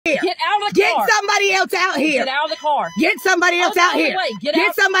Get somebody else out here. Get out of the car. Get somebody else out here.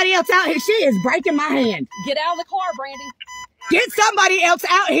 Get somebody else out here. She is breaking my hand. Get out of the car, Brandy. Get somebody else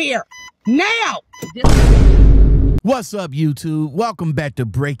out here. Now. What's up, YouTube? Welcome back to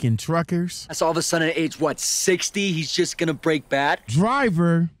Breaking Truckers. That's all of a sudden at age, what, 60? He's just gonna break bad?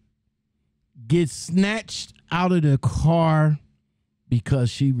 Driver gets snatched out of the car because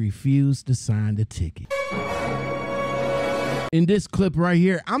she refused to sign the ticket. In this clip right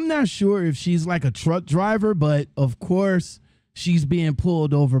here, I'm not sure if she's like a truck driver, but of course she's being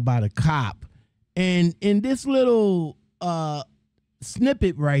pulled over by the cop. And in this little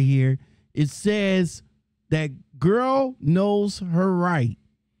snippet right here, it says that girl knows her right.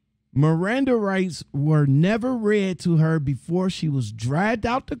 Miranda rights were never read to her before she was dragged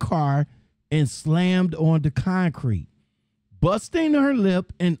out the car and slammed on the concrete, busting her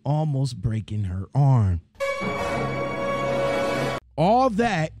lip and almost breaking her arm. All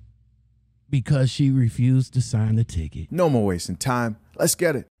that because she refused to sign the ticket. No more wasting time. Let's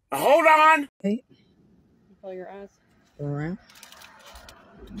get it. Hold on. Hey. Pull your eyes. Go around.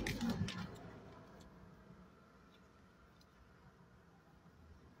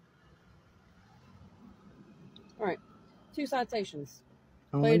 All right. 2 citations.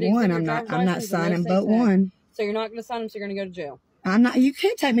 Only one. I'm not signing but one. So you're not going to sign them, so you're going to go to jail. I'm not. You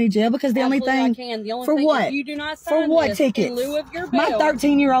can't take me to jail because the only thing. The only for thing what? If you do not sign for what this tickets? in lieu of your bail. My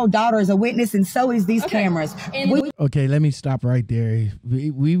 13-year-old daughter is a witness, and so is these cameras. Okay, let me stop right there.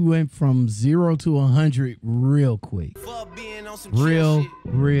 We went from 0 to 100 real quick. Real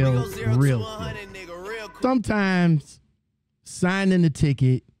quick. Sometimes signing the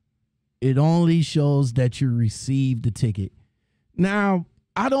ticket, it only shows that you received the ticket. Now,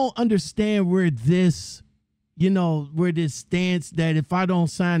 I don't understand where this, where this stance that if I don't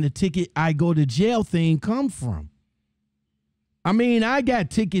sign the ticket, I go to jail thing come from. I mean, I got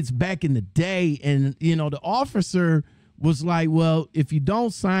tickets back in the day and, the officer was like, well, if you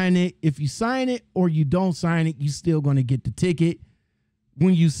don't sign it, if you sign it or you don't sign it, you still going to get the ticket.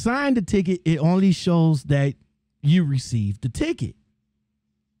 When you sign the ticket, it only shows that you received the ticket.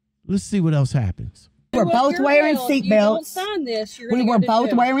 Let's see what else happens. We were both wearing seatbelts. We were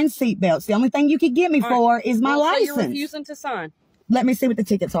both wearing seatbelts. The only thing you could get me for is my license. So you're refusing to sign. Let me see what the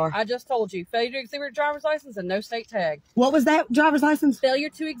tickets are. I just told you. Failure to exhibit driver's license and no state tag. What was that? Driver's license? Failure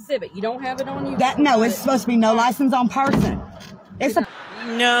to exhibit. You don't have it on you. No, it's supposed to be no license on person. It's a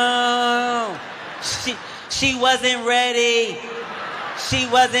no. She wasn't ready. She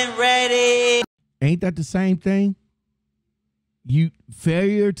wasn't ready. Ain't that the same thing? You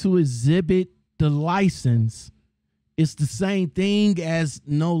failure to exhibit the license, it's the same thing as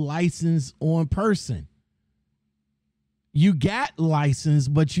no license on person. You got license,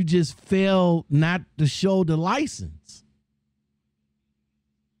 but you just failed not to show the license.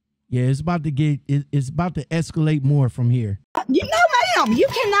 Yeah, it's about to escalate more from here. Ma'am, you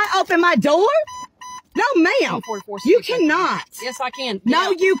cannot open my door. No, ma'am. You cannot. Yes, I can.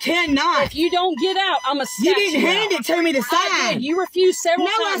 No, you cannot. If you don't get out, I'm going to snatch you didn't hand it to me to sign. I did. You refused several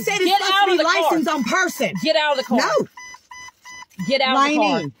times. No, I said it's supposed to be license on person. Get out of the car. No. Get out of the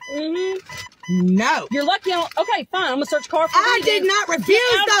car. No. You're lucky. Okay, fine. I'm going to search car for I did not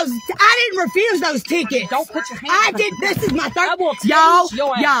refuse those. I didn't refuse those tickets. Don't put your hands I did. This is my third.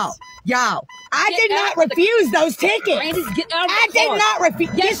 Y'all. I did not refuse those tickets. Randy, get out of the car. I did not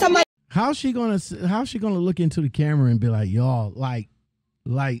refuse. Get somebody. How's she gonna look into the camera and be like, y'all, like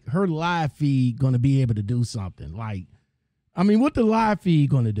her live feed gonna be able to do something? Like, I mean, what the live feed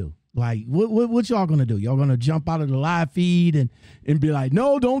gonna do? Like, what y'all gonna do? Y'all gonna jump out of the live feed and be like,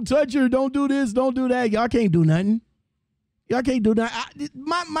 no, don't touch her, don't do this, don't do that. Y'all can't do nothing. Y'all can't do nothing.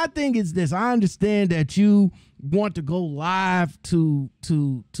 My thing is this. I understand that you want to go live to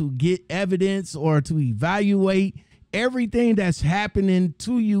get evidence or to evaluate everything that's happening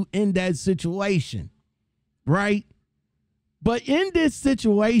to you in that situation, right? But in this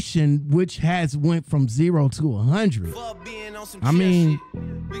situation, which has went from 0 to 100, I mean,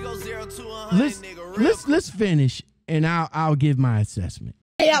 let's finish, and I'll give my assessment.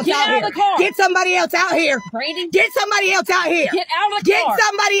 Get out of the car. Get somebody else out here. Brady. Get somebody else out here. Get out of the car. Get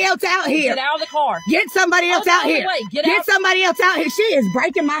somebody else out here. Get out of the car. Get somebody else out here. Get somebody else out here. She is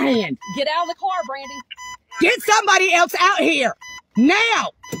breaking my hand. Get out of the car, Brandy. Get somebody else out here.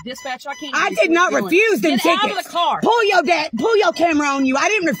 Now. Dispatch, I can't. I did not refuse them tickets. Get out of the car. Pull your camera on you. I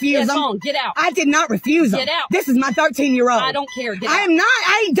didn't refuse them. Get out. I did not refuse them. Get out. This is my 13-year-old. I don't care. Get out. I am not.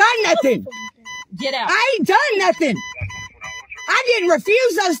 I ain't done nothing. Get out. I ain't done nothing. I didn't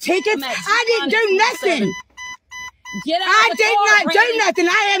refuse those tickets. I didn't do nothing. Get out I of the did car, not Brandy. do nothing.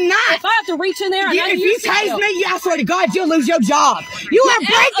 I am not. If I have to reach in there, I know If you tase me, I swear to God, you'll lose your job. You are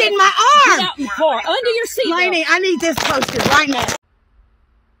breaking my Get arm. out in the car, under your seat. Lady, I need this posted right now.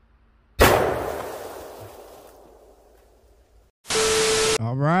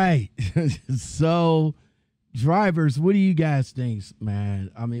 All right. So, drivers, what do you guys think, man?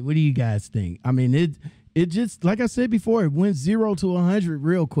 I mean, what do you guys think? I mean, it just, like I said before, it went 0 to 100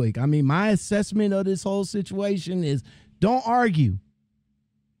 real quick. I mean, my assessment of this whole situation is don't argue.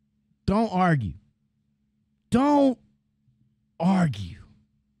 Don't argue. Don't argue.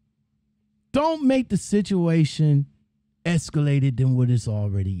 Don't make the situation escalated than what it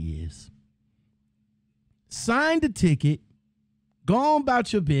already is. Sign the ticket. Go on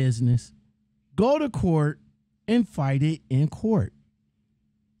about your business, go to court, and fight it in court.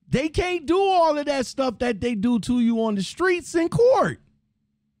 They can't do all of that stuff that they do to you on the streets in court.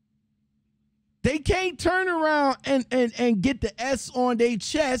 They can't turn around and get the S on their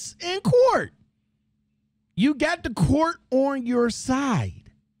chest in court. You got the court on your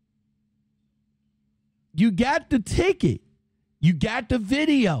side. You got the ticket. You got the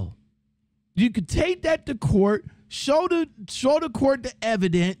video. You could take that to court, show the court the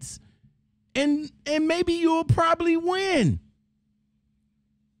evidence, and maybe you'll probably win.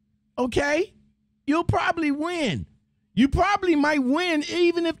 Okay? You'll probably win. You probably might win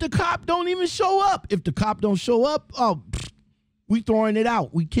even if the cop don't even show up. If the cop don't show up, oh, we throwing it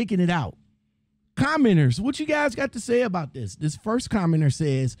out. We kicking it out. Commenters, what you guys got to say about this? This first commenter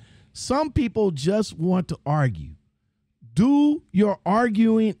says, some people just want to argue. Do your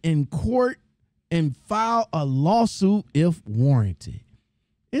arguing in court and file a lawsuit if warranted.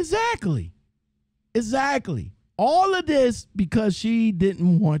 Exactly. Exactly. All of this because she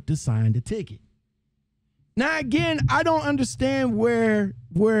didn't want to sign the ticket. Now, again, I don't understand where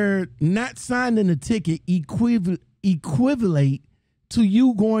not signing the ticket equivalent to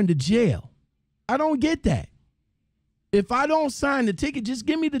you going to jail. I don't get that. If I don't sign the ticket, just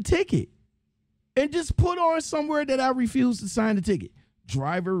give me the ticket and just put on somewhere that I refuse to sign the ticket.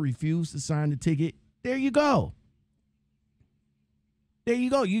 Driver refused to sign the ticket. There you go. There you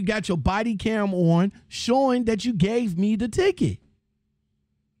go. You got your body cam on showing that you gave me the ticket.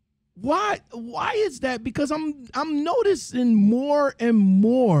 Why is that? Because I'm noticing more and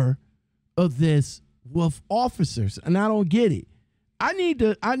more of this with officers, and I don't get it. I need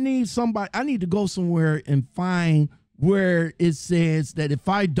to go somewhere and find where it says that if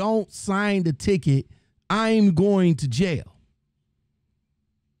I don't sign the ticket, I'm going to jail.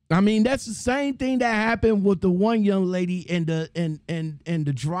 I mean, that's the same thing that happened with the one young lady and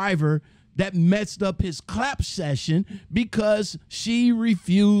the driver that messed up his clap session because she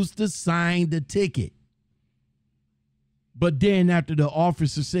refused to sign the ticket. But then after the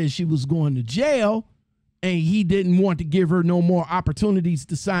officer said she was going to jail and he didn't want to give her no more opportunities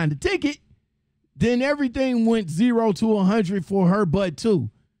to sign the ticket, then everything went 0 to 100 for her butt too.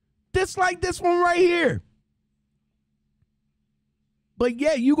 Just like this one right here. But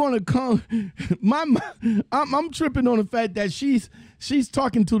yeah, you're gonna come. I'm tripping on the fact that she's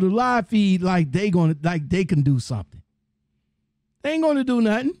talking to the live feed like they can do something. They ain't gonna do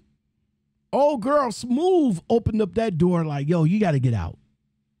nothing. Old girl Smooth opened up that door like, yo, you gotta get out.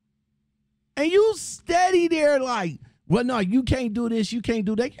 And you steady there like, well, no, you can't do this, you can't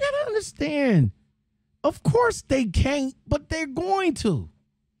do that. You gotta understand. Of course they can't, but they're going to.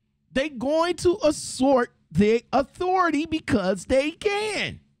 They're going to assert their authority because they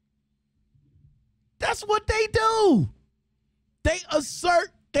can. That's what they do. They assert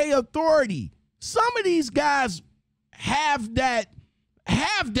their authority. Some of these guys have that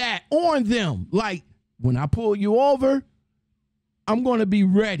on them. Like, when I pull you over, I'm going to be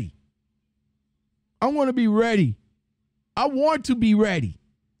ready. I'm going to be ready. I want to be ready.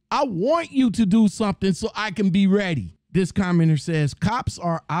 I want you to do something so I can be ready. This commenter says, cops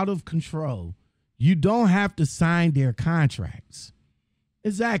are out of control. You don't have to sign their contracts.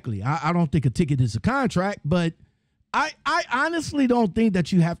 Exactly. I don't think a ticket is a contract, but I honestly don't think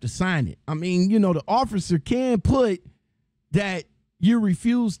that you have to sign it. I mean, you know, the officer can put that you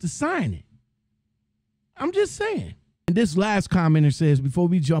refuse to sign it. I'm just saying. And this last commenter says, before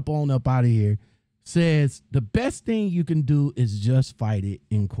we jump on up out of here, says the best thing you can do is just fight it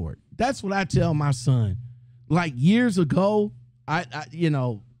in court. That's what I tell my son. Like years ago, I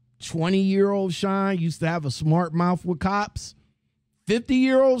 20-year-old Sean used to have a smart mouth with cops.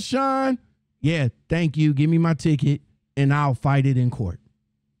 50-year-old Sean, yeah, thank you. Give me my ticket and I'll fight it in court.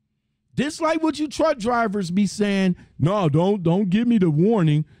 This like what you truck drivers be saying, no, don't give me the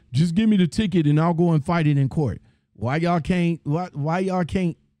warning. Just give me the ticket and I'll go and fight it in court. Why y'all can't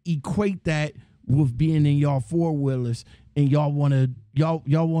equate that with being in y'all four-wheelers and y'all want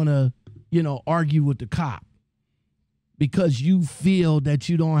to, you know, argue with the cop because you feel that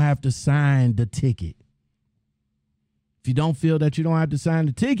you don't have to sign the ticket. If you don't feel that you don't have to sign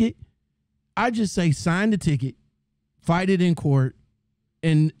the ticket, I just say sign the ticket, fight it in court,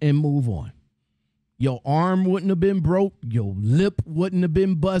 and move on. Your arm wouldn't have been broke. Your lip wouldn't have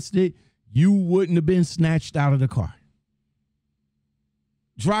been busted. You wouldn't have been snatched out of the car.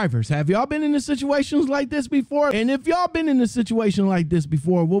 Drivers, have y'all been in situations like this before? And if y'all been in a situation like this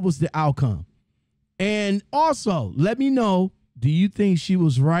before, what was the outcome? And also, let me know, do you think she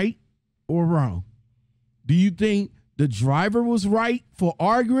was right or wrong? Do you think the driver was right for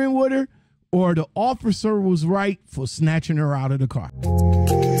arguing with her, or the officer was right for snatching her out of the car?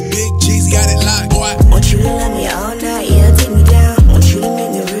 Big G's got it locked, boy. Want you to let me